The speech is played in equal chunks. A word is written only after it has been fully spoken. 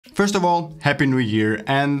First of all, Happy New Year,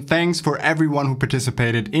 and thanks for everyone who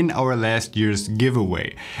participated in our last year's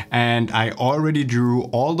giveaway. And I already drew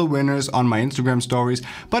all the winners on my Instagram stories,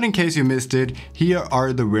 but in case you missed it, here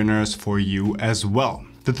are the winners for you as well.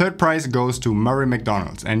 The third prize goes to Murray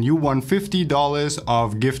McDonald's, and you won $50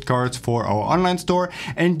 of gift cards for our online store,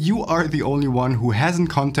 and you are the only one who hasn't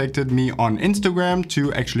contacted me on Instagram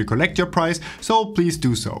to actually collect your prize, so please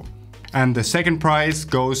do so. And the second prize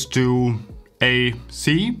goes to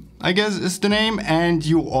AC, I guess is the name, and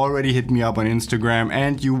you already hit me up on Instagram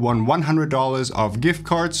and you won $100 of gift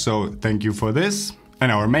cards, so thank you for this.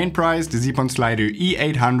 And our main prize, the Zeapon Slider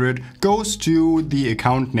E800, goes to the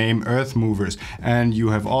account name Earth Movers, and you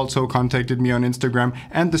have also contacted me on Instagram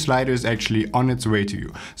and the slider is actually on its way to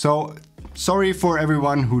you. So sorry for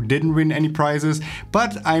everyone who didn't win any prizes,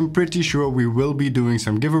 but I'm pretty sure we will be doing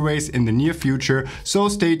some giveaways in the near future, so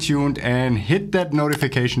stay tuned and hit that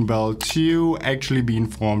notification bell to actually be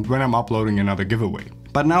informed when I'm uploading another giveaway.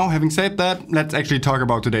 But now, having said that, let's actually talk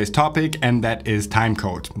about today's topic, and that is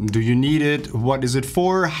timecode. Do you need it? What is it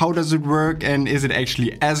for? How does it work? And is it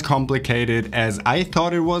actually as complicated as I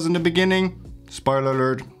thought it was in the beginning? Spoiler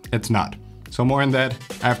alert, it's not. So more on that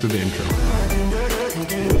after the intro.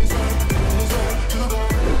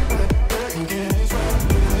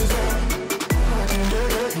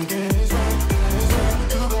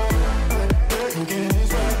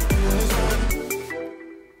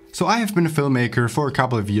 So I have been a filmmaker for a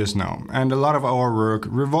couple of years now, and a lot of our work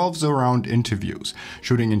revolves around interviews,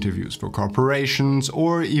 shooting interviews for corporations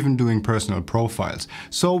or even doing personal profiles.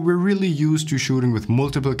 So we're really used to shooting with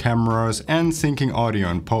multiple cameras and syncing audio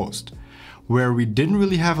in post. Where we didn't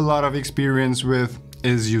really have a lot of experience with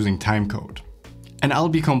is using timecode. And I'll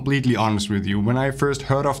be completely honest with you, when I first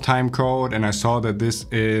heard of timecode and I saw that this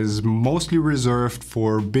is mostly reserved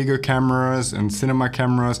for bigger cameras and cinema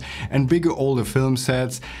cameras and bigger older film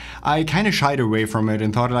sets, I kind of shied away from it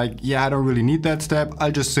and thought like, yeah, I don't really need that step,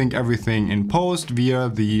 I'll just sync everything in post via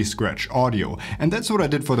the Scratch audio. And that's what I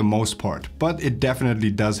did for the most part, but it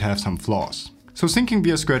definitely does have some flaws. So syncing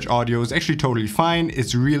via Scratch audio is actually totally fine,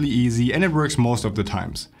 it's really easy and it works most of the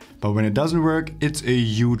times. But when it doesn't work, it's a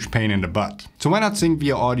huge pain in the butt. So why not sync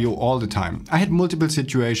via audio all the time? I had multiple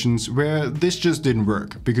situations where this just didn't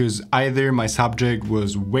work because either my subject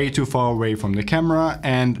was way too far away from the camera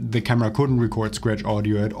and the camera couldn't record Scratch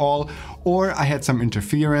audio at all, or I had some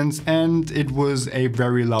interference and it was a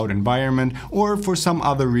very loud environment, or for some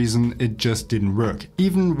other reason it just didn't work,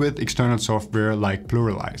 even with external software like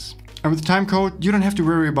Pluralize. And with timecode, you don't have to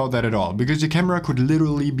worry about that at all, because your camera could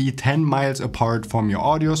literally be 10 miles apart from your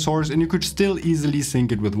audio source and you could still easily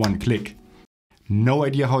sync it with one click. No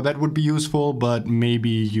idea how that would be useful, but maybe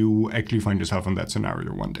you actually find yourself in that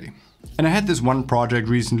scenario one day. And I had this one project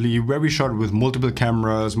recently where we shot with multiple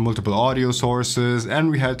cameras, multiple audio sources, and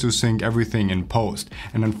we had to sync everything in post.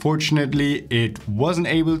 And unfortunately, it wasn't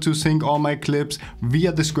able to sync all my clips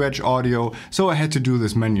via the Scratch audio, so I had to do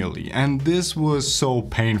this manually. And this was so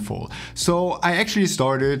painful. So I actually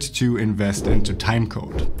started to invest into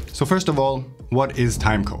timecode. So first of all, what is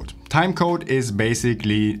timecode? Timecode is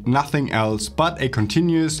basically nothing else but a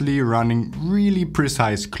continuously running, really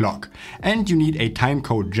precise clock. And you need a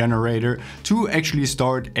timecode generator to actually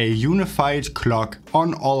start a unified clock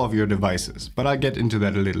on all of your devices. But I'll get into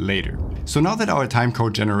that a little later. So now that our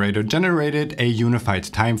timecode generator generated a unified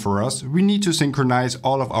time for us, we need to synchronize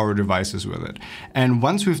all of our devices with it. And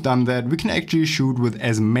once we've done that, we can actually shoot with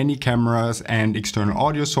as many cameras and external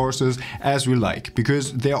audio sources as we like,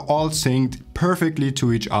 because they're all synced perfectly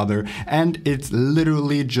to each other, and it's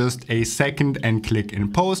literally just a second and click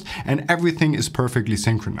in post and everything is perfectly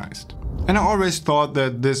synchronized. And I always thought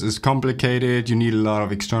that this is complicated, you need a lot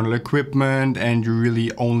of external equipment and you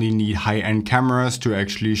really only need high-end cameras to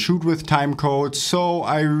actually shoot with timecode, so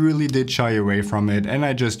I really did shy away from it and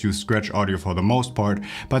I just used Scratch audio for the most part.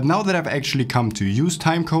 But now that I've actually come to use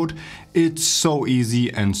timecode, it's so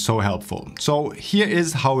easy and so helpful. So here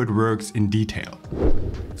is how it works in detail.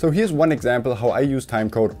 So here's one example how I use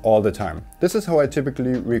timecode all the time. This is how I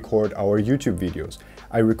typically record our YouTube videos.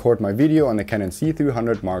 I record my video on the Canon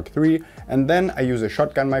C300 Mark III, and then I use a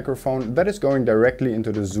shotgun microphone that is going directly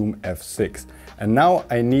into the Zoom F6. And now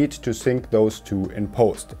I need to sync those two in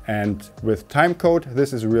post. And with timecode,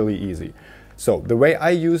 this is really easy. So the way I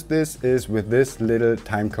use this is with this little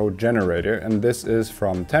timecode generator, and this is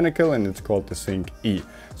from Tentacle and it's called the Sync E.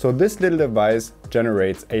 So this little device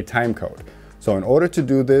generates a timecode. So in order to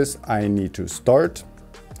do this, I need to start.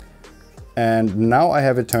 And now I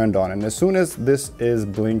have it turned on, and as soon as this is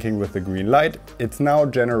blinking with the green light, it's now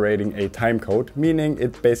generating a timecode, meaning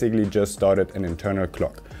it basically just started an internal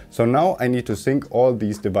clock. So now I need to sync all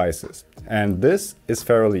these devices. And this is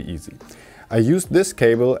fairly easy. I used this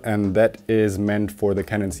cable, and that is meant for the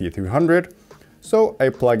Canon C300. So I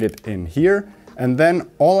plug it in here, and then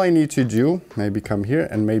all I need to do, maybe come here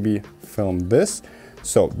and maybe film this.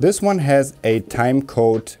 So this one has a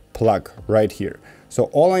timecode plug right here. So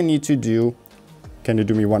all I need to do, can you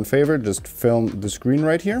do me one favor? Just film the screen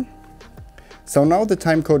right here. So now the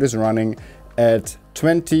timecode is running at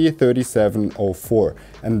 20:37:04,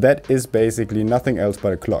 and that is basically nothing else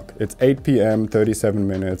but a clock. It's 8 p.m, 37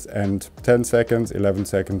 minutes and 10 seconds, 11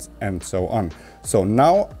 seconds, and so on. So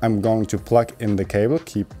now I'm going to plug in the cable,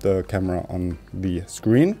 keep the camera on the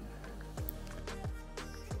screen.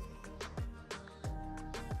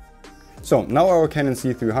 So now our Canon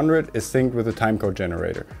C300 is synced with the timecode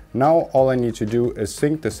generator. Now all I need to do is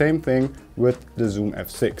sync the same thing with the Zoom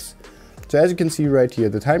F6. So as you can see right here,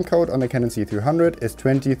 the timecode on the Canon C300 is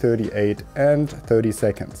 20:38 and 30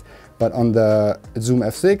 seconds. But on the Zoom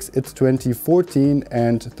F6, it's 20:14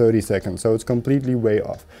 and 30 seconds. So it's completely way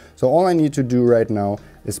off. So all I need to do right now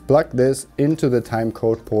is plug this into the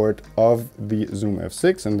timecode port of the Zoom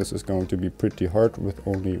F6. And this is going to be pretty hard with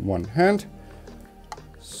only one hand.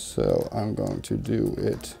 So I'm going to do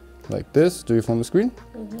it like this. Do you film the screen?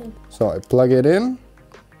 So I plug it in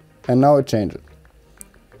and now it changes.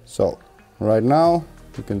 So right now,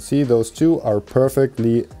 you can see those two are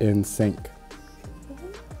perfectly in sync.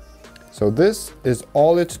 So this is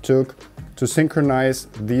all it took to synchronize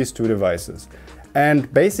these two devices.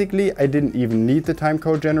 And basically, I didn't even need the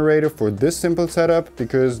timecode generator for this simple setup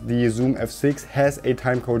because the Zoom F6 has a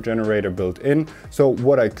timecode generator built in. So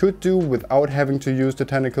what I could do without having to use the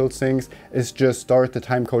Tentacle syncs is just start the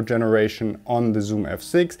timecode generation on the Zoom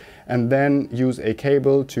F6 and then use a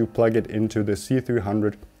cable to plug it into the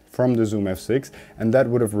C300 from the Zoom F6, and that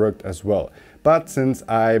would have worked as well. But since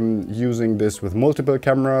I'm using this with multiple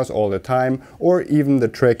cameras all the time, or even the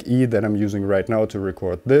Track E that I'm using right now to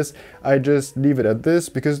record this, I just leave it at this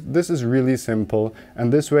because this is really simple,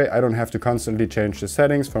 and this way I don't have to constantly change the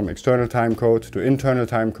settings from external timecode to internal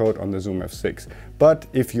timecode on the Zoom F6. But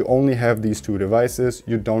if you only have these two devices,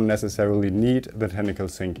 you don't necessarily need the Tentacle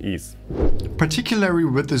Sync E's. Particularly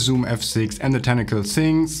with the Zoom F6 and the Tentacle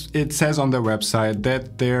syncs, it says on their website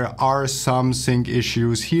that there are some sync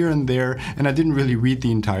issues here and there, and I didn't really read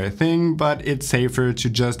the entire thing, but it's safer to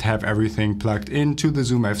just have everything plugged into the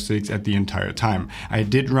Zoom F6 at the entire time. I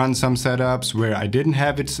did run some setups where I didn't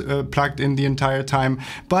have it plugged in the entire time,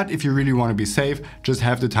 but if you really want to be safe, just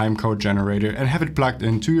have the timecode generator and have it plugged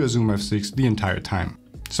into your Zoom F6 the entire time.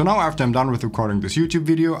 So now after I'm done with recording this YouTube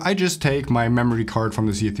video, I just take my memory card from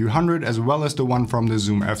the C300 as well as the one from the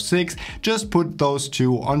Zoom F6, just put those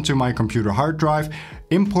two onto my computer hard drive,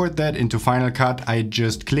 import that into Final Cut. I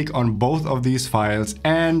just click on both of these files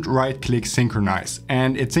and right click synchronize,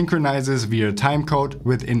 and it synchronizes via timecode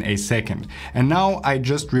within a second. And now I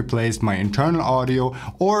just replaced my internal audio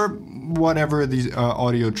or whatever the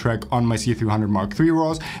audio track on my C300 Mark III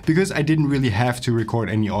was, because I didn't really have to record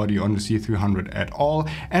any audio on the C300 at all,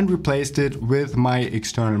 and replaced it with my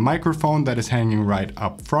external microphone that is hanging right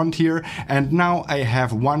up front here. And now I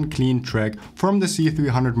have one clean track from the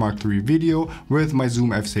C300 Mark III video with my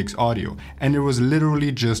Zoom F6 audio, and it was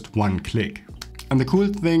literally just one click. And the cool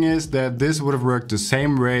thing is that this would have worked the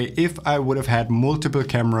same way if I would have had multiple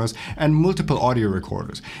cameras and multiple audio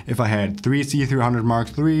recorders. If I had 3 C300 Mark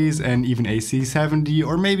IIIs and even a C70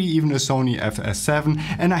 or maybe even a Sony FS7,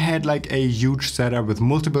 and I had like a huge setup with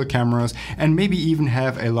multiple cameras and maybe even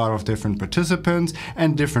have a lot of different participants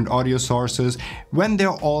and different audio sources, when they're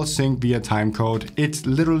all synced via timecode, it's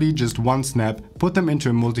literally just one snap, put them into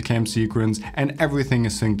a multicam sequence, and everything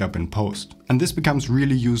is synced up in post. And this becomes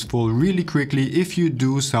really useful really quickly if you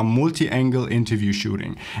do some multi-angle interview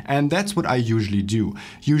shooting. And that's what I usually do.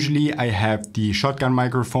 Usually I have the shotgun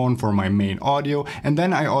microphone for my main audio, and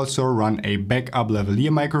then I also run a backup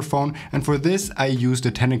lavalier microphone, and for this I use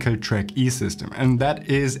the Tentacle Track E system, and that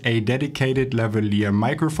is a dedicated lavalier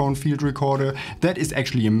microphone field recorder that is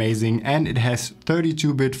actually amazing, and it has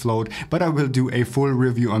 32-bit float, but I will do a full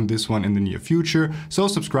review on this one in the near future, so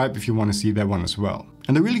subscribe if you want to see that one as well.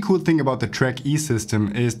 And the really cool thing about the Track E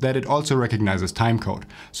system is that it also recognizes timecode.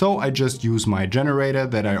 So I just use my generator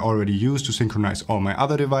that I already use to synchronize all my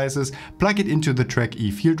other devices, plug it into the Track E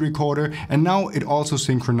field recorder, and now it also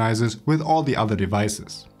synchronizes with all the other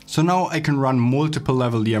devices. So now I can run multiple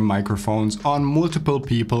lavalier microphones on multiple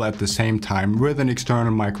people at the same time with an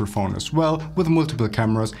external microphone as well, with multiple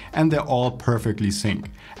cameras, and they're all perfectly synced.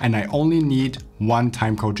 And I only need one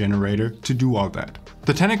timecode generator to do all that.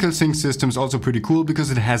 The Tentacle sync system is also pretty cool because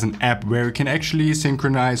it has an app where you can actually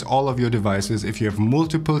synchronize all of your devices if you have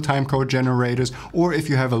multiple timecode generators or if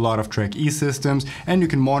you have a lot of track E systems, and you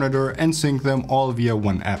can monitor and sync them all via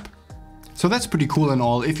one app. So that's pretty cool and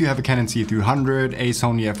all if you have a Canon C300, a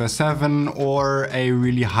Sony FS7 or a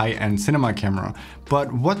really high-end cinema camera.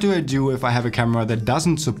 But what do I do if I have a camera that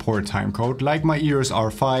doesn't support timecode, like my EOS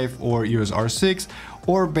R5 or EOS R6,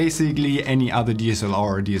 or basically any other DSLR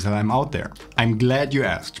or DSLM out there? I'm glad you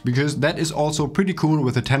asked, because that is also pretty cool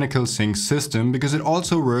with the Tentacle sync system, because it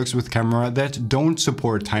also works with cameras that don't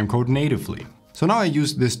support timecode natively. So now I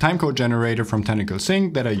use this timecode generator from Tentacle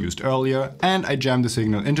Sync that I used earlier, and I jam the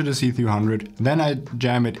signal into the C300, then I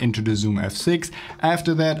jam it into the Zoom F6,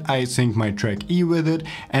 after that I sync my track E with it,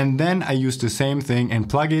 and then I use the same thing and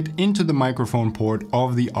plug it into the microphone port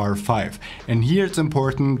of the R5. And here it's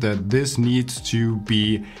important that this needs to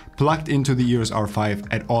be plugged into the EOS R5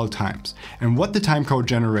 at all times. And what the timecode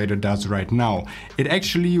generator does right now, it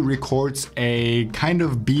actually records a kind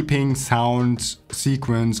of beeping sound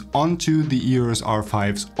sequence onto the EOS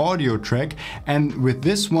R5's audio track, and with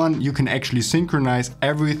this one you can actually synchronize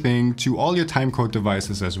everything to all your timecode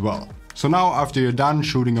devices as well. So now after you're done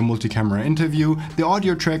shooting a multi-camera interview, the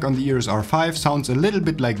audio track on the EOS R5 sounds a little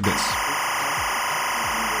bit like this.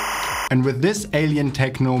 And with this alien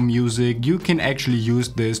techno music, you can actually use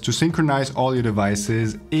this to synchronize all your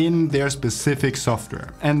devices in their specific software.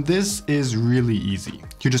 And this is really easy.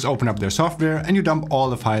 You just open up their software and you dump all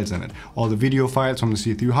the files in it. All the video files from the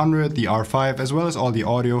C300, the R5, as well as all the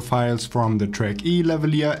audio files from the Track E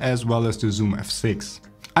Lavalier, as well as the Zoom F6.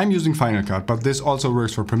 I'm using Final Cut, but this also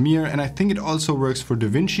works for Premiere, and I think it also works for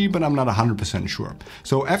DaVinci, but I'm not 100% sure.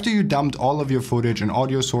 So after you dumped all of your footage and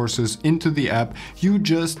audio sources into the app, you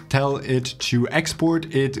just tell it to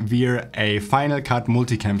export it via a Final Cut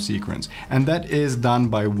multicam sequence. And that is done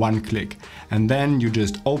by one click. And then you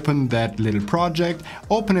just open that little project,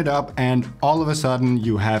 open it up, and all of a sudden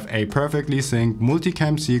you have a perfectly synced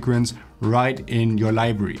multicam sequence right in your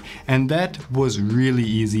library. And that was really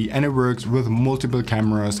easy, and it works with multiple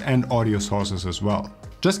cameras and audio sources as well.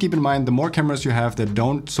 Just keep in mind, the more cameras you have that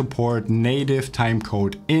don't support native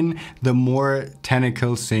timecode in, the more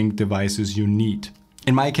Tentacle sync devices you need.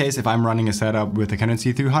 In my case, if I'm running a setup with the Canon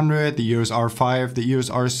C300, the EOS R5, the EOS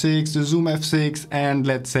R6, the Zoom F6, and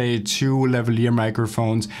let's say 2 lavalier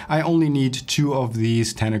microphones, I only need 2 of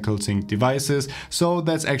these Tentacle sync devices, so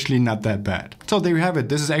that's actually not that bad. So there you have it.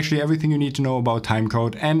 This is actually everything you need to know about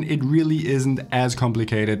timecode, and it really isn't as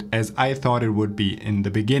complicated as I thought it would be in the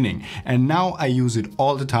beginning. And now I use it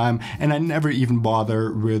all the time, and I never even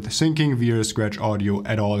bother with syncing via Scratch Audio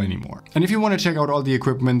at all anymore. And if you want to check out all the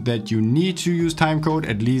equipment that you need to use timecode,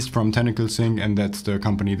 at least from Tentacle Sync, and that's the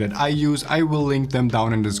company that I use, I will link them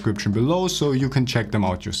down in the description below so you can check them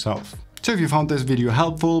out yourself. So if you found this video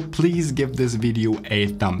helpful, please give this video a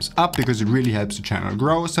thumbs up because it really helps the channel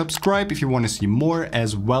grow. Subscribe if you want to see more,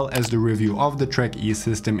 as well as the review of the Track E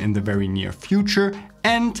system in the very near future.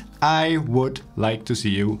 And I would like to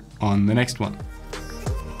see you on the next one.